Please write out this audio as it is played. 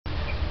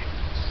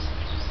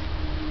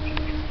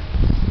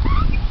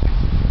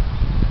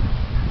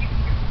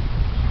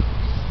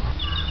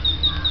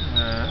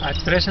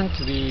At present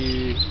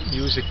we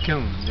use a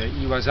kiln, the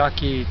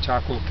Iwasaki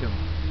charcoal kiln.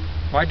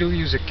 Why do we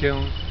use a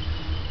kiln?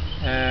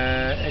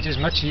 It is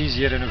much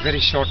easier. In a very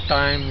short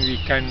time we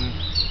can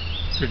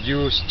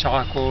produce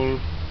charcoal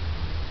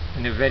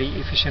in a very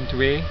efficient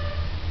way,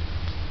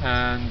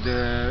 and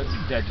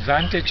the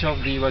advantage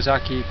of the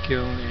Iwasaki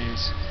kiln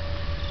is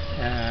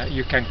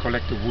you can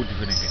collect the wood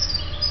vinegar,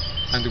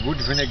 and the wood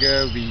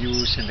vinegar we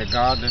use in the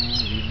garden.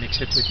 We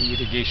mix it with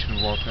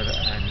irrigation water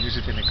and use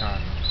it in the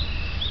garden.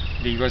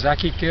 The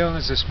Iwasaki kiln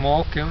is a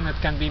small kiln.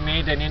 It can be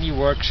made in any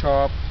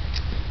workshop.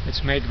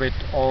 It's made with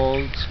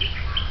old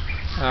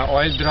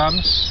oil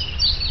drums.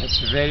 It's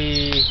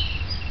very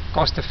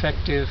cost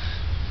effective,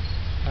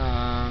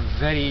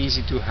 very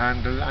easy to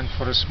handle, and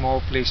for a small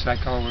place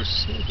like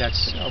ours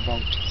that's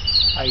about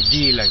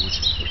ideal, I would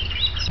say.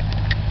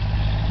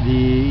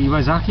 The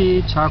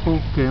Iwasaki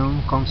charcoal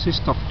kiln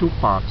consists of two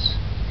parts.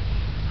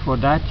 For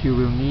that you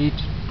will need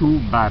two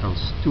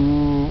barrels,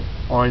 two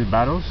oil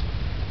barrels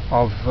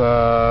of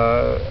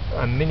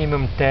a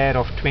minimum tear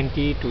of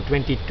 20 to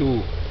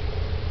 22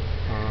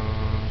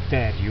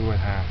 tear you will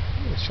have,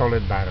 a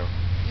solid barrel.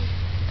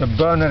 The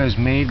burner is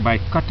made by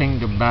cutting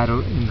the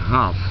barrel in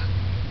half.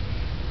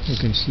 You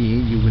can see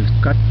you will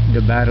cut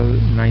the barrel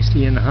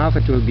nicely in half.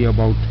 It will be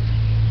about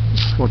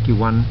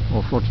 41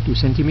 or 42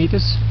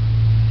 centimeters,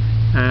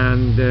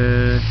 and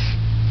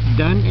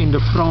then in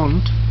the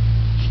front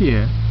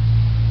here,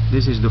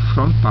 this is the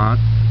front part,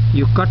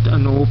 you cut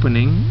an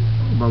opening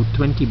about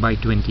 20 by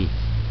 20.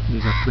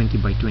 These are 20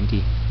 by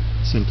 20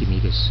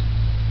 centimeters.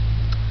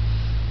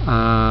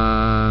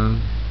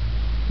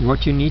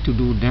 What you need to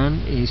do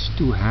then is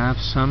to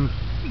have some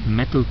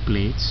metal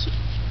plates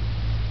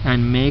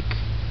and make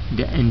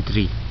the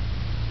entry,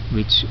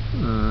 which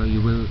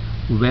you will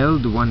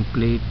weld one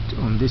plate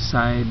on this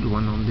side,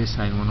 one on this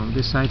side, one on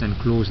this side, and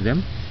close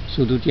them,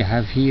 so that you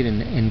have here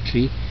an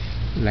entry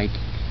like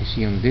you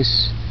see on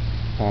this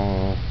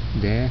or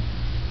there,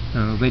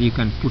 where you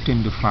can put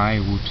in the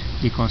firewood,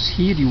 because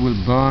here you will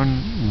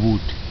burn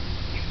wood,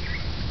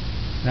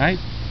 right?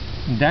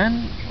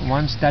 Then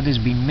once that has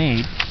been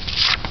made,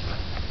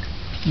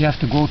 you have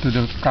to go to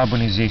the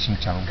carbonization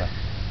chamber.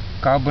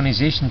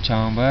 Carbonization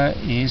chamber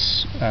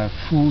is a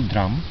full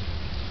drum,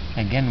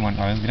 again one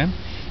oil drum,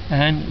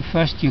 and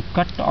first you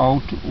cut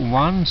out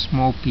one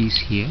small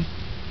piece here.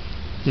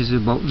 This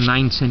is about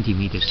 9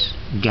 centimeters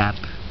gap.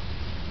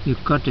 You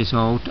cut this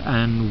out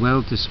and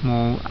weld a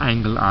small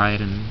angle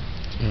iron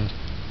there.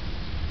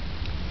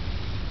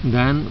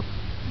 Then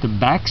the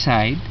back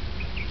side,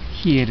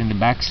 here in the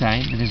back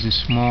side there is a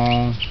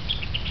small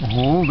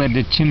hole where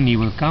the chimney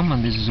will come,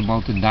 and this is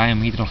about a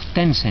diameter of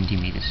 10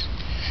 centimeters.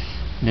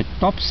 The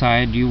top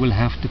side you will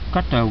have to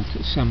cut out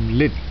some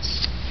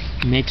lids,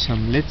 make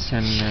some lids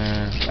and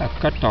a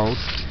cutout.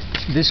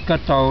 This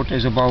cutout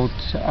is about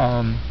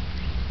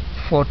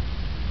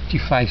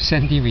 45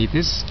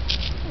 centimeters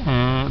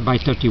by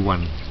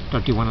 31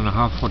 and a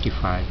half,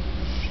 45.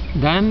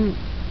 Then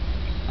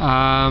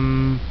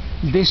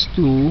these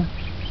two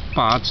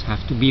parts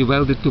have to be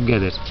welded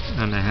together,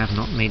 and I have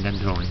not made that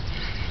drawing.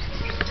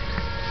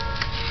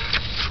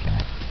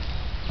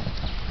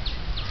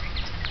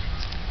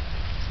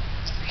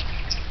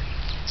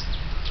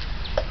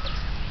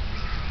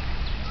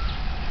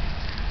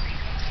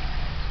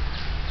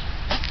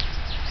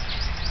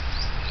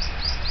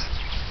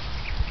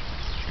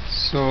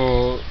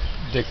 So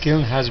the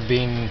kiln has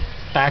been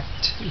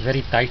packed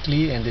very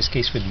tightly, in this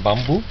case with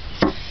bamboo.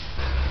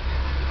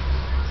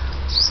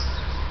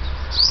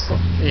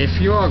 If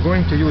you are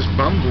going to use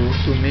bamboo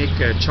to make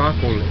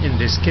charcoal in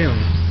this kiln,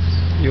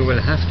 you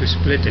will have to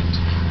split it.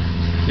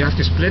 You have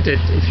to split it.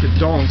 If you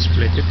don't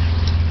split it,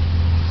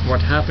 what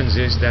happens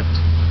is that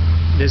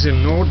there's a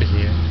node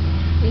here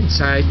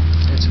inside,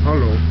 it's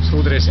hollow,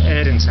 so there is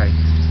air inside,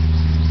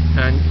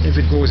 and if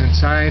it goes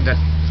inside, that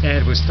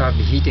air will start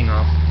heating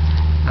up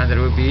and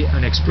there will be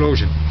an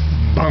explosion.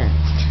 Bang!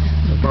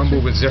 The bamboo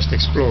will just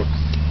explode.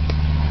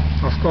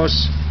 Of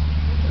course,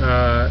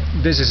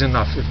 this is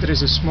enough. If there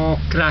is a small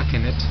crack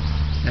in it,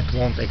 it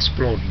won't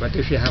explode. But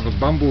if you have a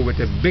bamboo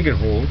with a bigger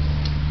hole,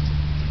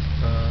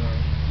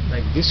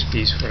 like this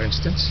piece for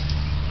instance,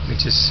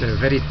 which is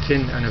very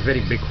thin and a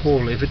very big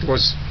hole, if it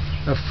was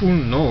a full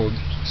node,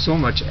 so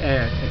much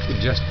air, it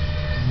would just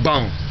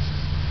bang,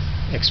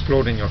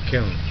 explode in your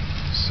kiln.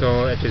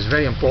 So it is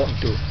very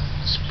important to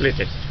split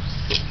it.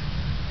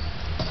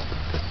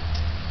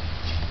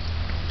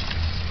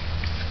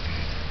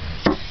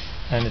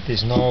 And it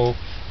is now,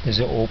 there's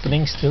an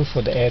opening still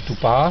for the air to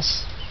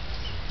pass,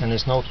 and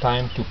there's no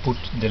time to put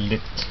the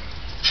lid.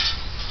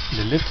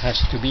 The lid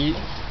has to be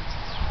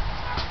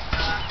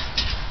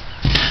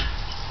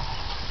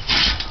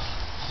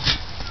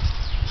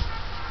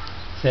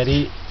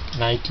very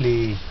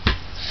neatly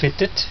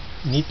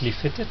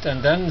fitted,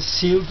 and then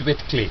sealed with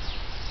clay.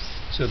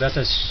 So that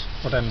is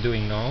what I'm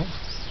doing now,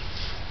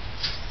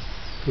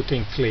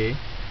 putting clay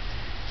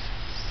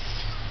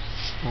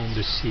on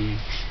the seal.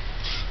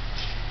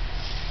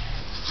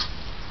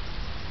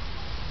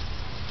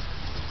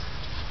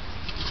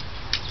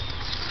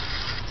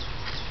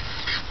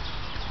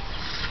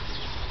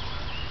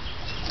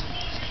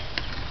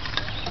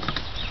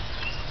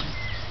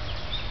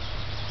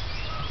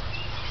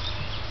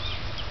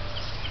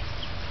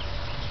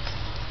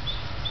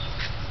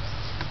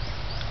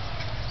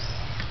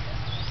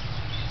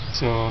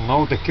 So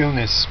now the kiln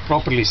is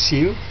properly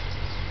sealed.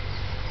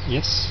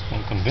 Yes,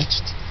 I'm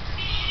convinced.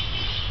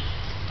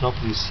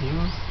 Properly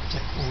sealed.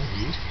 Check over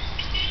here.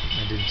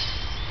 I didn't.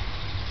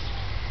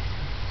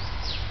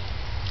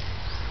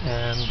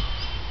 And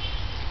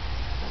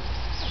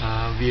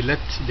we let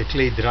the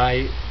clay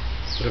dry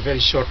for a very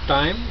short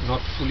time,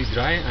 not fully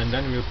dry, and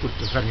then we'll put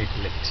the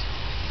vermiculite.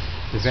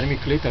 The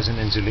vermiculite as an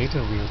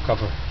insulator will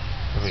cover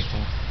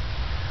everything.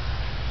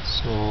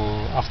 So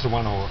after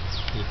 1 hour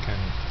you can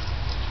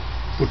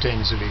put the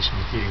insulation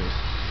material.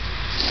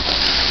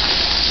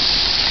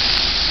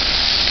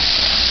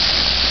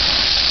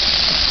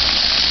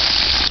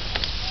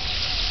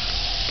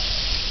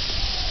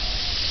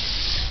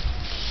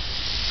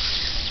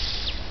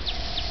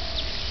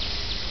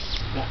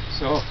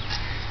 So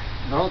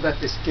now that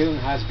this kiln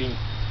has been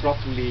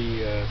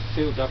properly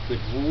filled up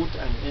with wood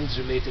and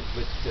insulated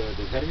with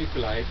the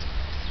vermiculite,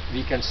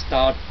 we can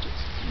start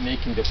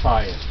making the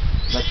fire.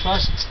 But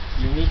first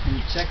you need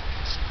to check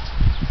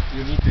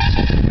if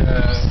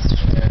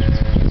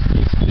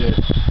the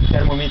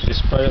thermometer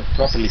is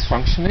properly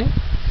functioning.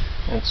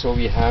 And so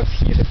we have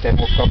here the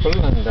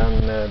thermocouple and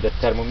then the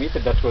thermometer.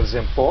 That was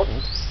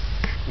important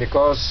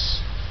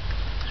because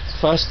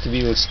first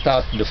we will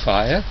start the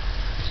fire.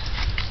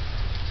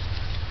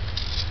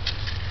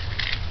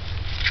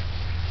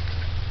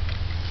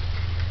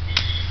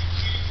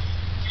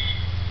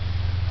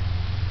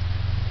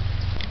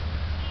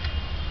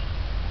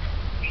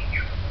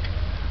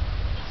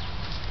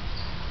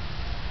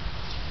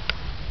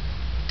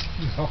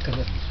 How can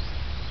it be?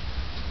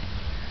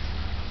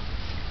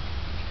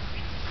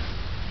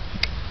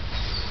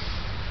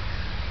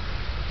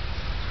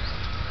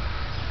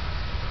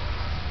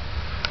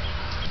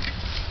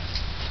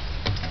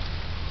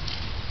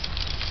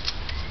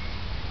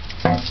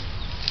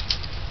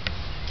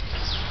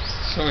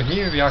 So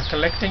here we are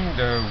collecting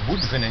the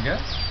wood vinegar.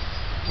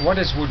 What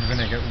is wood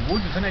vinegar?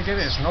 Wood vinegar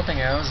is nothing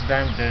else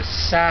than the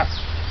sap,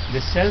 the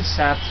cell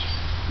sap,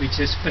 which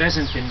is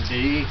present in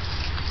the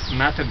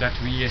matter that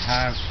we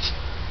have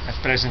at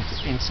present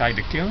inside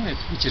the kiln,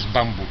 which is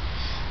bamboo.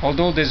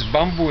 Although this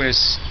bamboo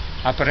is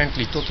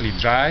apparently totally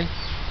dry,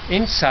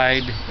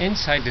 inside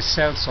the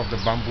cells of the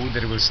bamboo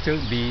there will still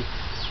be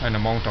an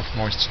amount of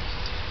moisture.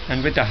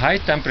 And with the high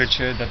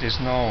temperature that is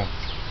now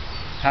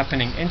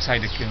happening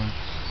inside the kiln,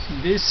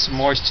 this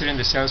moisture in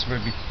the cells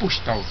will be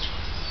pushed out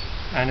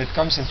and it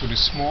comes into the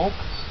smoke,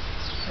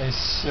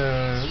 is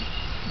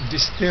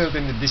distilled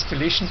in the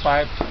distillation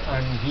pipe,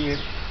 and here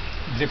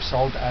drips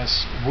out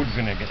as wood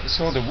vinegar.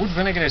 So the wood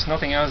vinegar is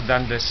nothing else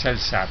than the cell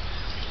sap.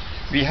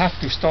 We have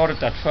to store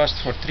it at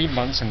first for 3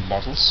 months in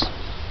bottles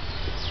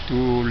to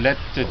let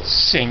it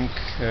sink,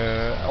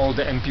 all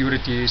the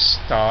impurities,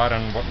 tar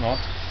and whatnot,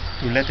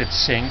 to let it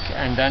sink,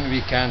 and then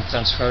we can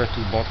transfer it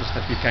to bottles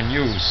that we can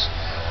use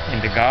in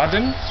the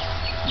garden,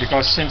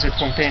 because since it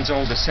contains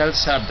all the cell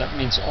sap, that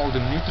means all the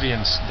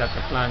nutrients that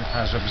the plant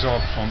has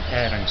absorbed from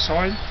air and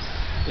soil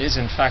is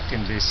in fact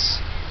in this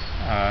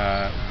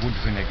wood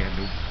vinegar.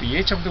 The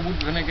pH of the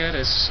wood vinegar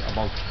is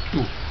about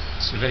 2.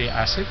 It's very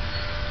acid,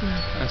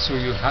 and so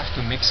you have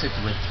to mix it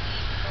with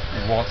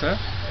water,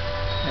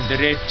 and the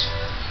rate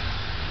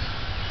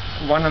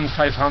 1 in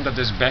 500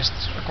 is best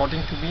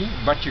according to me,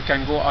 but you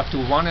can go up to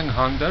 1 in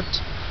 100.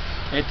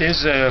 It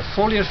is a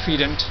foliar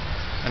feedant,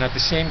 and at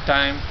the same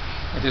time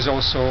it is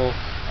also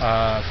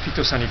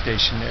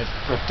phytosanitation. It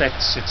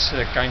protects, it's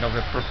a kind of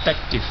a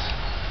protective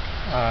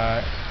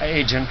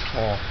agent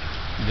for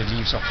the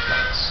leaves of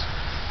plants.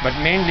 But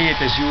mainly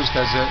it is used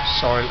as a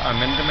soil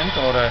amendment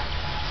or a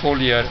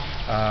foliar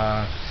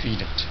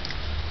feedant,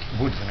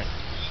 wood vinegar.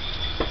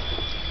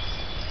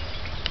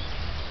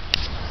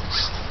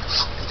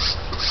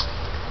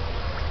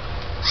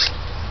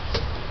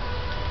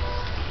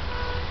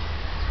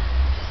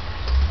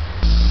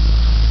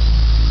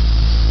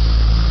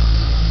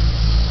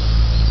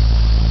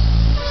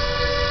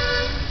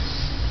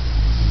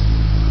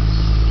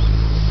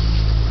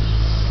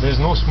 There is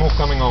no smoke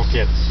coming out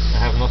yet. I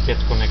have not yet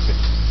connected.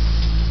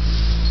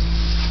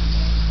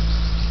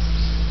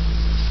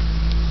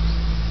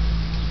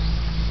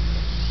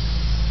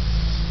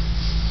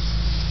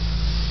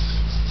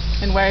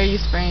 And why are you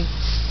spraying?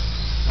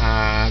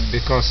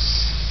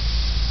 Because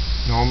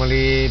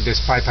normally this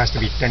pipe has to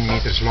be 10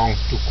 meters long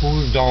to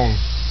cool down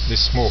the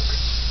smoke.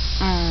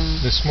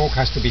 The smoke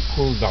has to be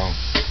cooled down.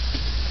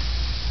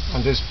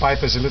 And this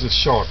pipe is a little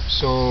short,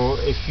 so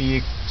if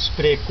we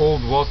spray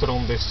cold water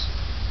on this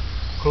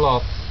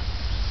cloth,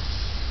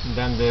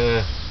 then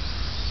the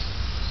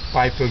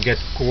pipe will get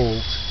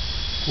cooler,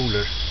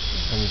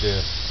 and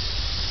the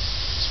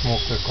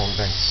smoke will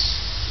condense.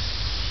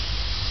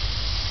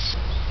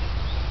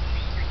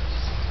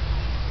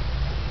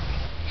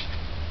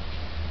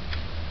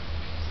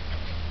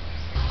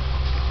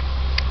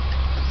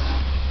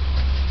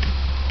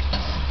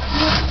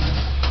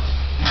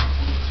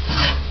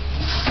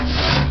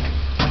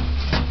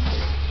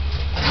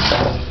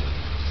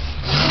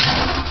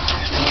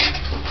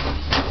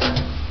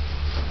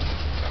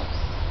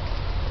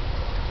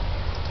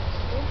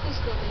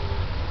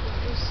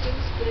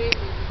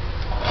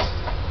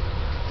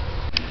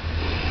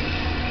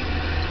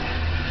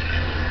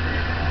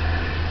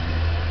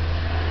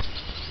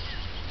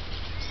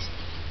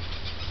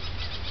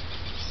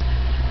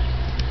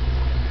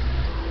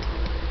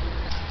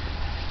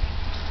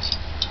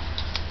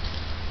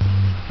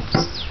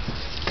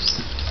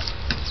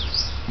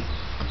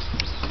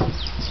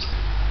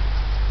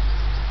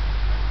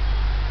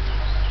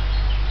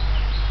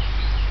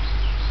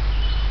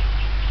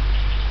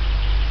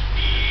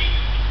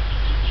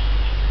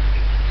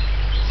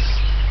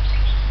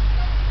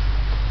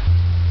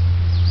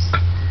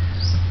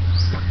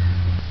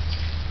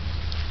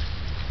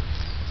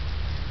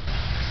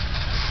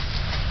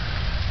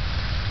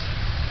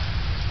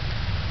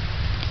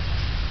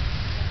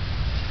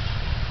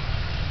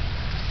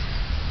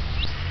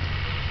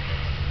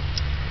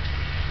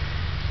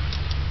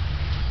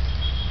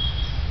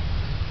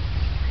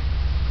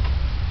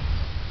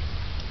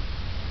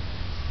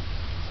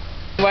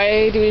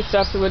 Why do we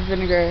stop the wood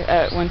vinegar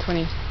at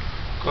 120?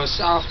 Because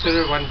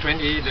after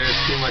 120 there is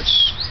too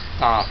much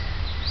tar.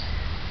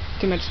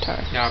 Too much tar.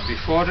 Yeah,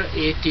 before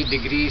 80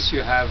 degrees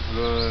you have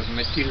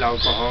methyl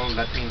alcohol,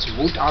 that means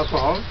wood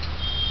alcohol,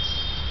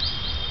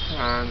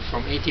 and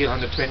from 80 to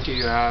 120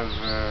 you have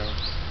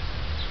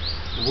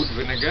wood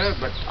vinegar,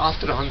 but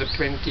after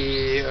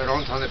 120,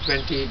 around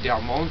 120, the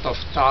amount of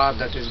tar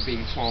that is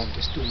being formed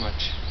is too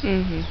much.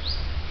 You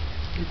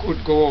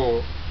could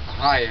go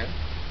higher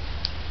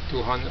to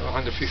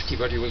 150,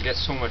 but you will get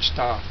so much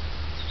tar.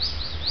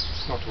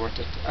 It's not worth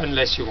it,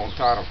 unless you want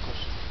tar, of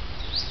course.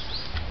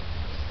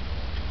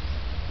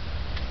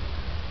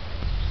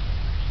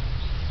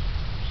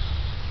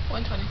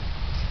 $120.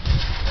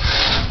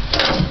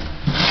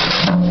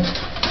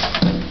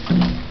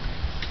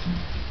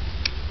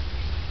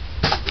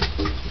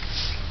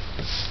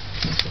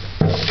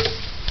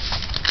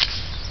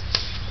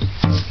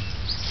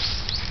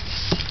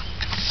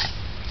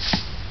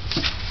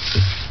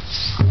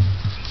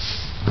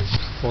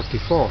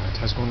 It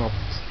has gone up.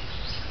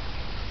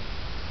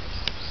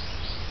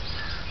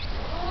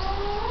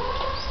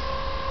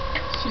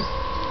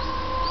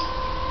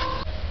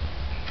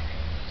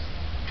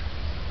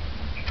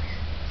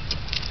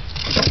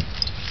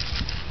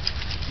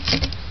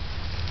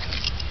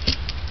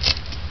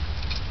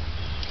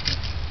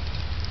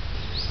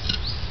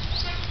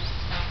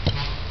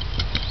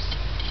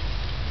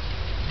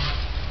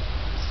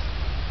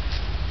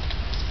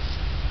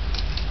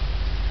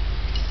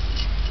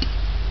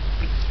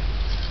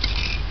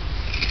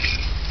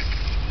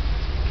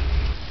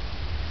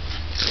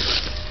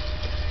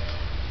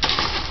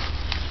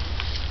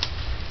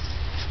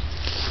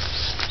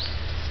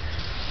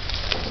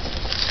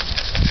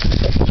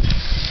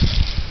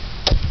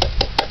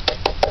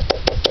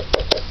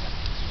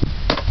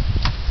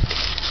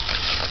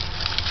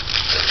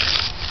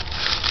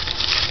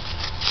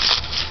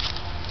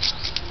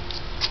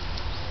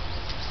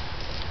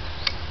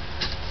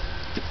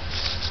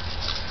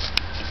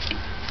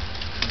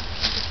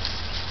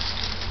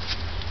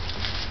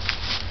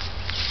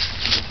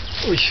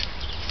 Ui.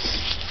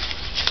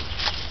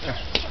 Ja.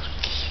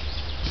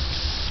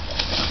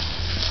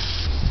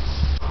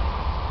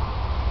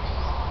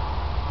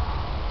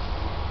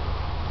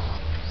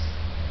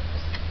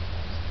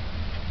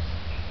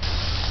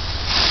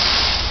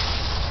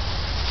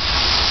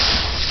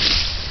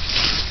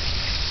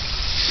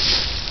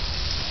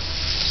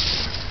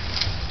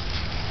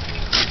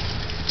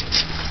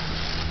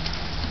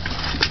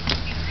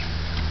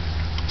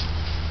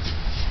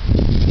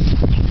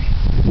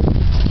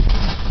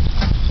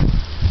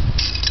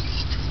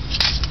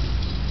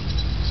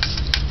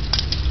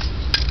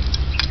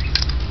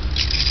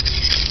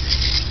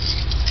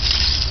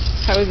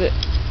 How is it?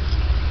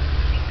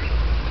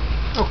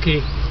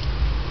 Okay.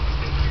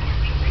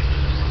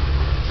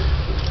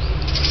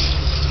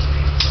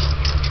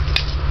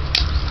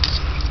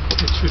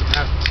 It should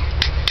have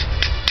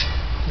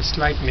a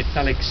slight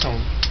metallic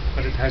sound,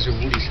 but it has a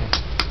woody sound.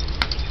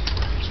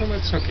 So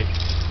that's okay.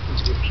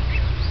 It's good.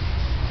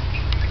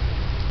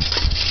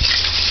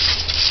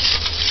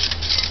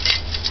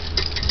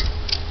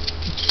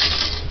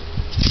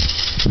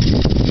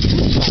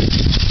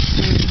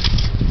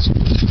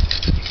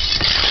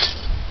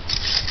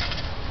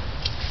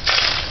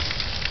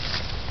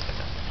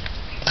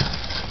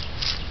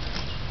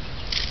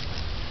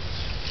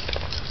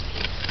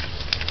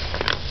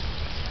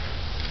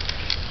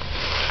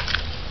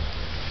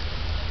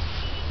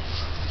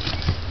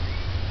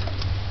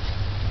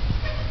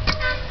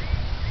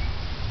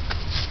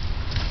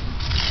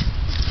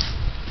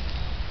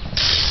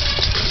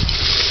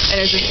 And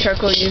is this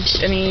charcoal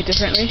used any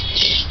differently?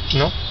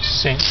 No,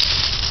 same.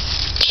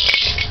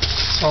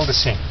 It's all the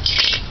same.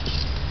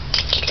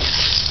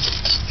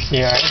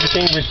 Yeah,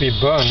 everything will be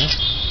burned.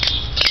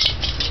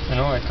 You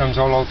know, it comes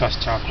all out as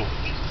charcoal.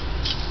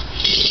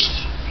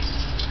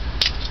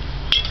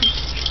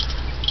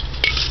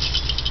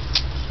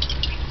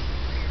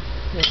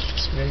 Yeah,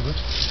 it's very good.